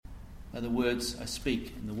May the words I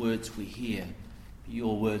speak and the words we hear be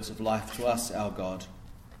your words of life to us, our God.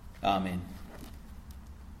 Amen.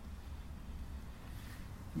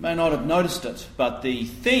 You may not have noticed it, but the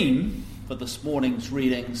theme for this morning's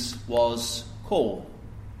readings was call.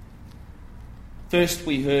 First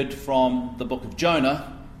we heard from the book of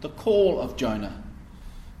Jonah, the call of Jonah,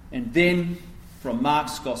 and then from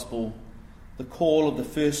Mark's Gospel, the call of the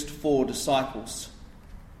first 4 disciples.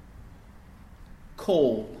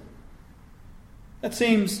 Call. That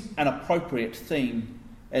seems an appropriate theme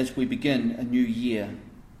as we begin a new year.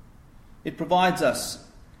 It provides us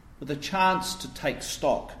with a chance to take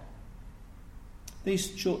stock.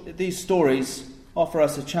 These stories offer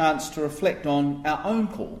us a chance to reflect on our own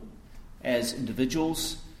call as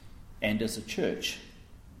individuals and as a church,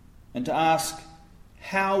 and to ask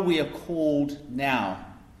how we are called now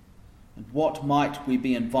and what might we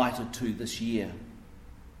be invited to this year.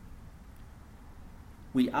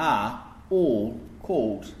 We are all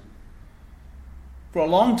called. For a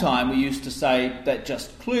long time we used to say that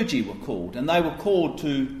just clergy were called, and they were called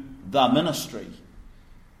to the ministry.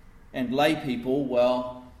 And lay people,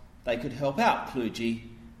 well, they could help out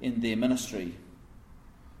clergy in their ministry.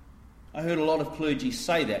 I heard a lot of clergy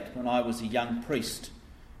say that when I was a young priest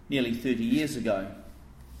nearly 30 years ago.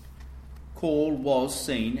 Call was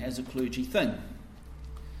seen as a clergy thing.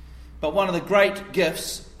 But one of the great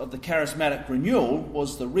gifts of the charismatic renewal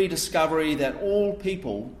was the rediscovery that all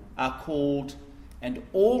people are called and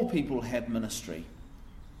all people have ministry.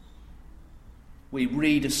 We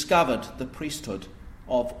rediscovered the priesthood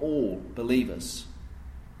of all believers.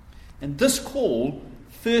 And this call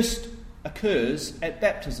first occurs at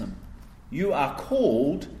baptism. You are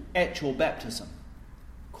called at your baptism,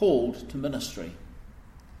 called to ministry.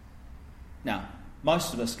 Now,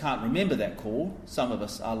 most of us can't remember that call. Some of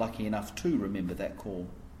us are lucky enough to remember that call.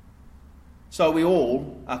 So we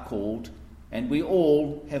all are called and we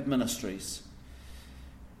all have ministries.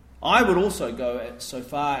 I would also go so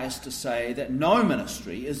far as to say that no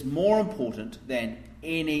ministry is more important than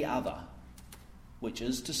any other, which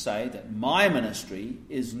is to say that my ministry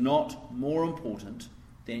is not more important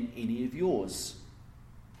than any of yours.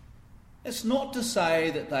 It's not to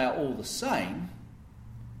say that they are all the same.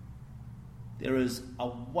 There is a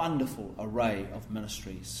wonderful array of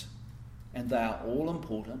ministries, and they are all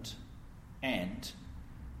important, and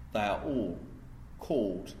they are all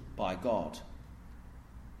called by God.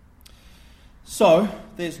 So,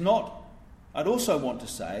 I'd also want to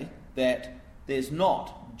say that there's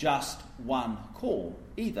not just one call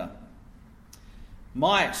either.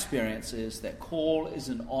 My experience is that call is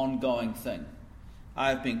an ongoing thing. I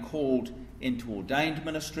have been called into ordained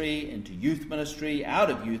ministry, into youth ministry, out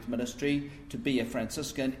of youth ministry, to be a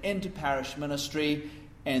Franciscan, into parish ministry,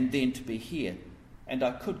 and then to be here. And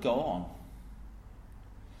I could go on.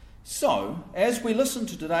 So, as we listen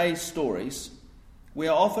to today's stories, we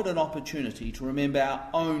are offered an opportunity to remember our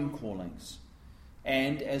own callings,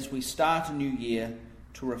 and as we start a new year,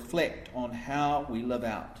 to reflect on how we live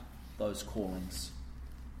out those callings.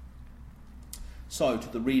 So, to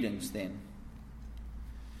the readings then.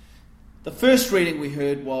 The first reading we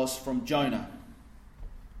heard was from Jonah.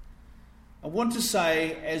 I want to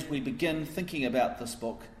say, as we begin thinking about this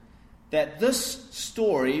book, that this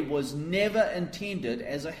story was never intended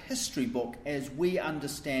as a history book as we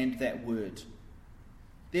understand that word.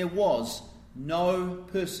 There was no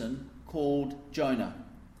person called Jonah.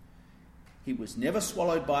 He was never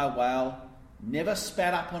swallowed by a whale, never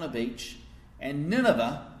spat up on a beach, and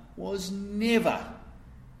Nineveh was never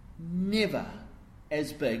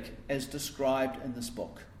as big as described in this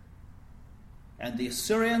book. And the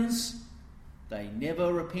Assyrians, they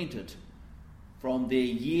never repented from their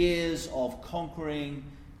years of conquering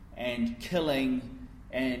and killing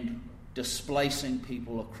and displacing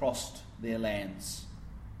people across their lands.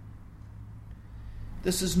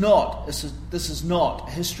 This is not a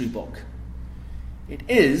history book. It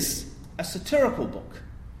is a satirical book.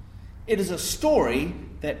 It is a story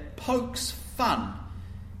that pokes fun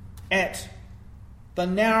at the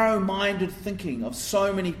narrow-minded thinking of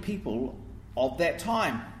so many people of that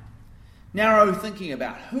time. Narrow thinking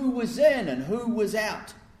about who was in and who was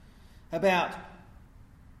out, about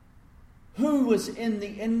who was in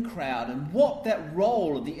the in crowd and what that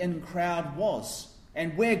role of the in crowd was,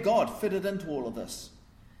 and where God fitted into all of this.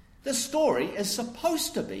 This story is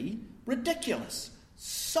supposed to be ridiculous,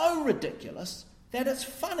 so ridiculous that it's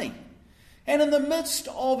funny. And in the midst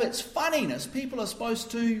of its funniness, people are supposed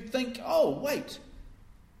to think,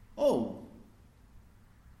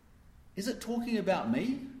 is it talking about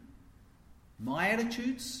me? My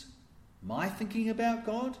attitudes? My thinking about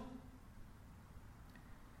God?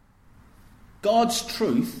 God's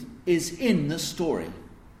truth is in this story.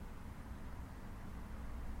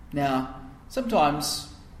 Now, sometimes,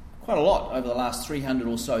 quite a lot over the last 300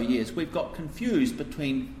 or so years, we've got confused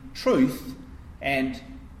between truth and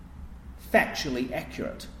factually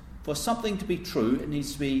accurate. For something to be true, it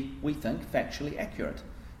needs to be, we think, factually accurate.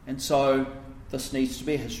 And so this needs to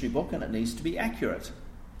be a history book and it needs to be accurate.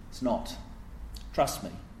 It's not. Trust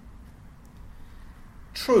me.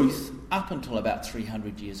 Truth, up until about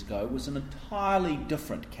 300 years ago, was an entirely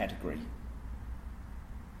different category.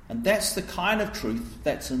 And that's the kind of truth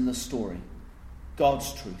that's in this story.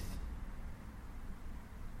 God's truth.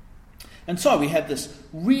 And so we have this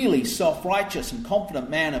really self-righteous and confident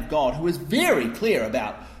man of God who is very clear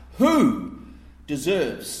about who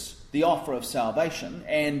deserves the offer of salvation.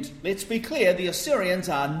 And let's be clear, the Assyrians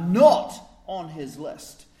are not on his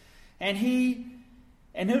list. And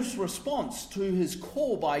his response to his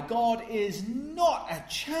call by God is not a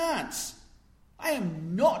chance. I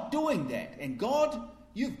am not doing that. And God,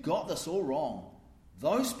 you've got this all wrong.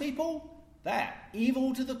 Those people, they're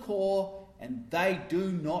evil to the core, and they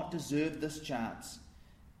do not deserve this chance.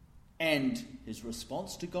 And his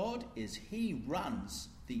response to God is he runs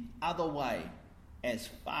the other way as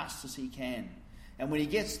fast as he can. And when he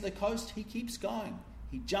gets to the coast, he keeps going.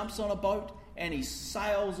 He jumps on a boat and he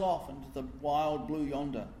sails off into the wild blue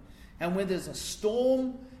yonder. And when there's a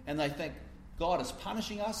storm and they think God is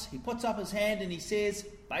punishing us, he puts up his hand and he says,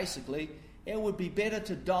 basically, it would be better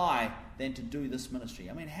to die than to do this ministry.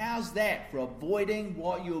 I mean, how's that for avoiding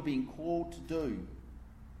what you're being called to do?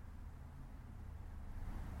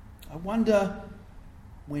 I wonder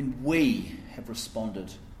when we have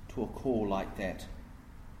responded to a call like that.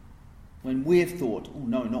 When we've thought, oh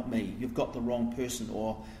no, not me, you've got the wrong person,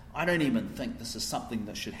 or I don't even think this is something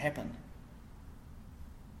that should happen.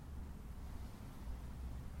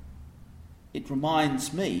 It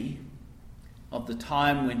reminds me of the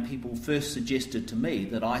time when people first suggested to me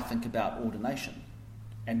that I think about ordination.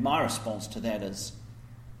 And my response to that is,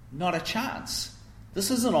 not a chance.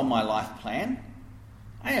 This isn't on my life plan.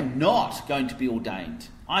 I am not going to be ordained.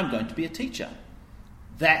 I'm going to be a teacher.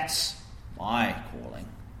 That's my calling.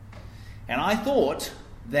 And I thought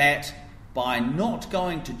that by not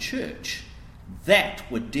going to church, that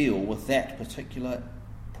would deal with that particular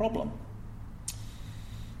problem.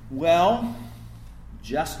 Well,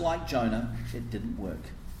 just like Jonah, it didn't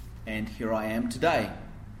work. And here I am today.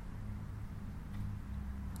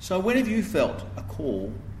 So when have you felt a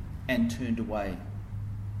call and turned away?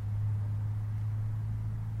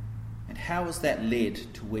 And how has that led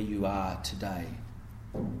to where you are today?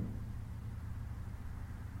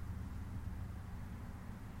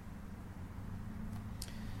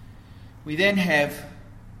 We then have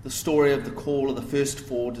the story of the call of the first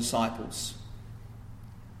 4 disciples.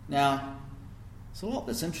 Now, there's a lot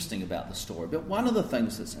that's interesting about the story, but one of the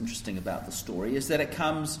things that's interesting about the story is that it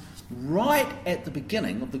comes right at the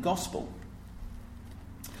beginning of the gospel.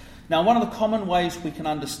 Now, one of the common ways we can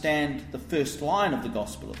understand the first line of the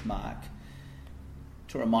Gospel of Mark,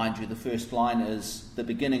 to remind you, the first line is the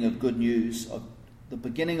beginning of good news, of the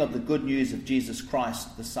beginning of the good news of Jesus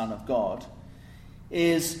Christ, the Son of God,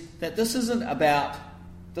 is that this isn't a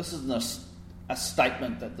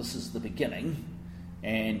statement that this is the beginning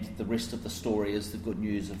and the rest of the story is the good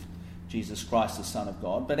news of Jesus Christ, the Son of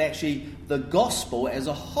God, but actually the gospel as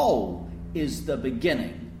a whole is the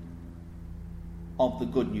beginning of the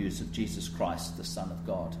good news of Jesus Christ, the Son of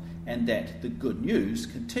God, and that the good news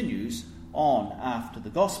continues on after the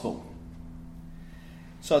gospel.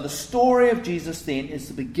 So the story of Jesus then is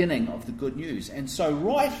the beginning of the good news. And so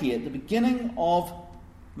right here at the beginning of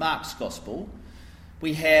Mark's gospel,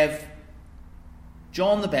 we have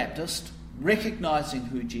John the Baptist recognizing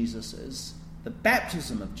who Jesus is, the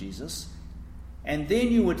baptism of Jesus, and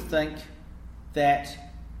then you would think that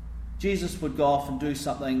Jesus would go off and do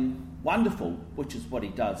something wonderful, which is what he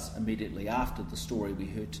does immediately after the story we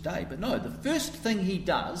heard today. But no, the first thing he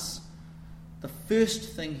does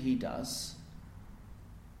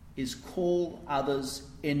is call others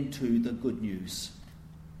into the good news.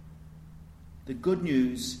 The good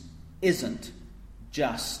news isn't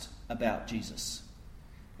just about Jesus.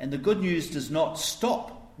 And the good news does not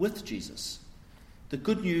stop with Jesus. The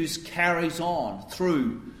good news carries on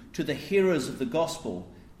through to the hearers of the gospel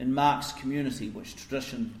in Mark's community, which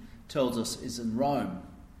tradition tells us is in Rome.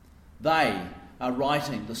 They are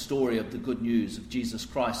writing the story of the good news of Jesus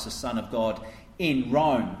Christ, the Son of God, in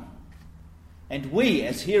Rome. And we,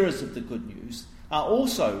 as hearers of the good news, are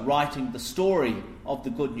also writing the story of the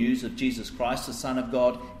good news of Jesus Christ, the Son of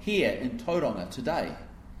God, here in Tauranga today.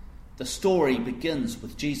 The story begins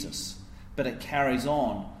with Jesus, but it carries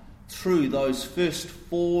on through those first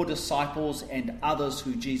 4 disciples and others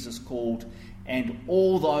who Jesus called, and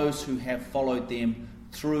all those who have followed them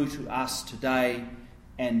through to us today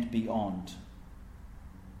and beyond.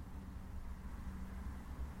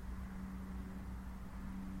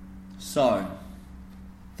 So,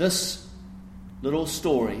 this little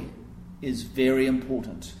story is very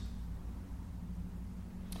important.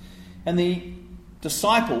 And the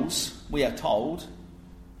disciples, we are told,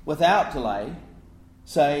 without delay,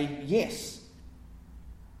 say yes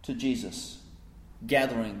to Jesus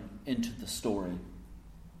gathering into the story.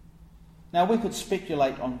 Now, we could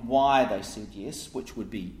speculate on why they said yes, which would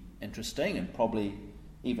be interesting and probably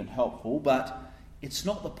even helpful, but it's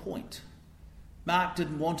not the point. Mark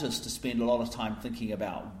didn't want us to spend a lot of time thinking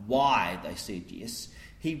about why they said yes.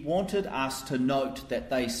 He wanted us to note that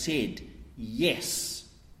they said yes.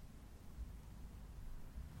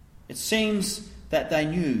 It seems that they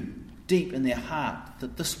knew deep in their heart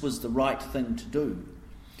that this was the right thing to do.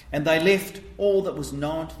 And they left all that was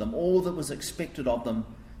known to them, all that was expected of them,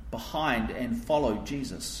 behind and followed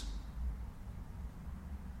Jesus.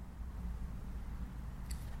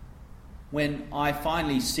 When I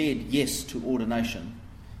finally said yes to ordination,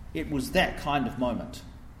 it was that kind of moment.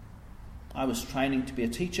 I was training to be a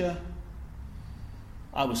teacher.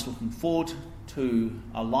 I was looking forward to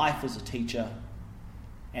a life as a teacher.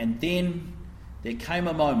 And then there came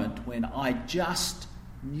a moment when I just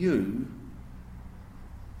knew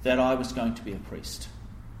that I was going to be a priest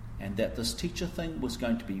and that this teacher thing was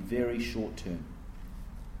going to be very short term.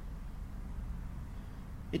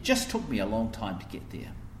 It just took me a long time to get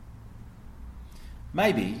there.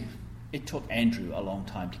 Maybe it took Andrew a long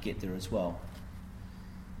time to get there as well.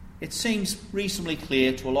 It seems reasonably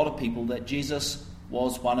clear to a lot of people that Jesus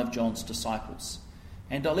was one of John's disciples,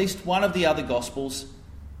 and at least one of the other Gospels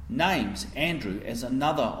names Andrew as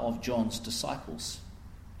another of John's disciples.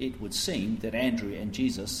 It would seem that Andrew and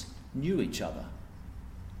Jesus knew each other.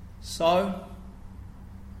 So,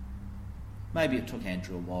 maybe it took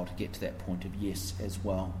Andrew a while to get to that point of yes as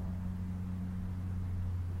well.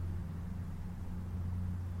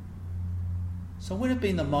 So when have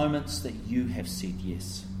been the moments that you have said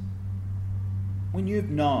yes? When you've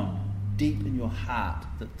known deep in your heart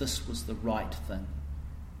that this was the right thing?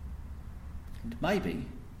 And maybe,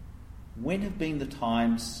 when have been the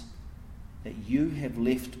times that you have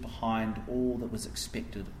left behind all that was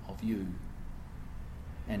expected of you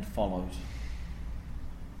and followed?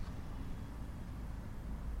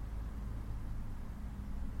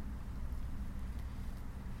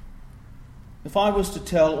 If I was to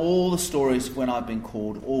tell all the stories when I've been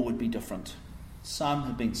called, all would be different. Some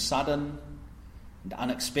have been sudden and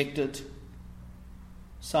unexpected.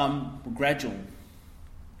 Some were gradual.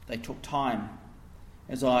 They took time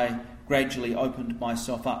as I gradually opened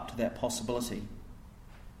myself up to that possibility.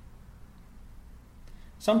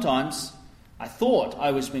 Sometimes I thought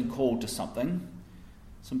I was being called to something,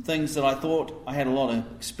 some things that I thought I had a lot of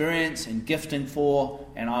experience and gifting for,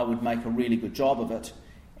 and I would make a really good job of it.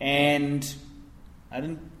 And I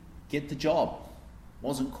didn't get the job.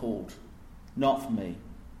 Wasn't called. Not for me.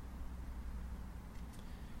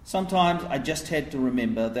 Sometimes I just had to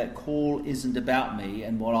remember that call isn't about me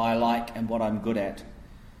and what I like and what I'm good at.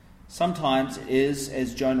 Sometimes it is,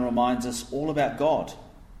 as Jonah reminds us, all about God.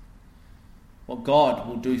 What God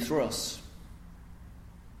will do through us.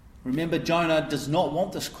 Remember, Jonah does not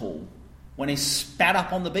want this call. When he's spat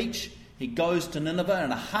up on the beach, he goes to Nineveh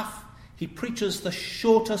in a huff. He preaches the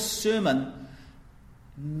shortest sermon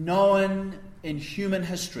known in human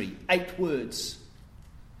history, 8 words.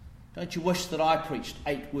 Don't you wish that I preached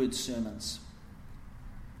 8-word sermons?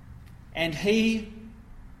 And he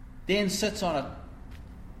then sits on a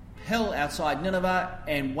hill outside Nineveh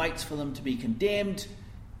and waits for them to be condemned.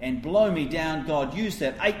 And blow me down, God used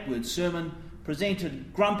that 8-word sermon,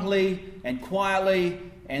 presented grumpily and quietly,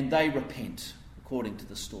 and they repent, according to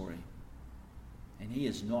the story. And he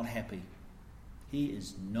is not happy. He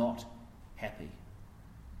is not happy.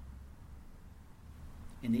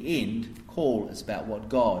 In the end, call is about what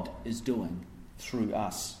God is doing through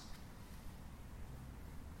us.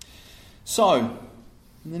 So,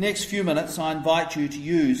 in the next few minutes, I invite you to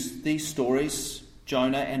use these stories,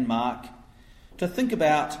 Jonah and Mark, to think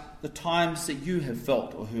about the times that you have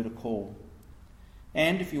felt or heard a call.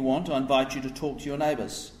 And if you want, I invite you to talk to your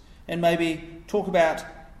neighbours and maybe talk about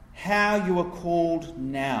how you are called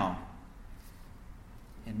now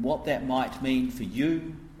and what that might mean for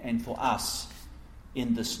you and for us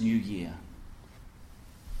in this new year.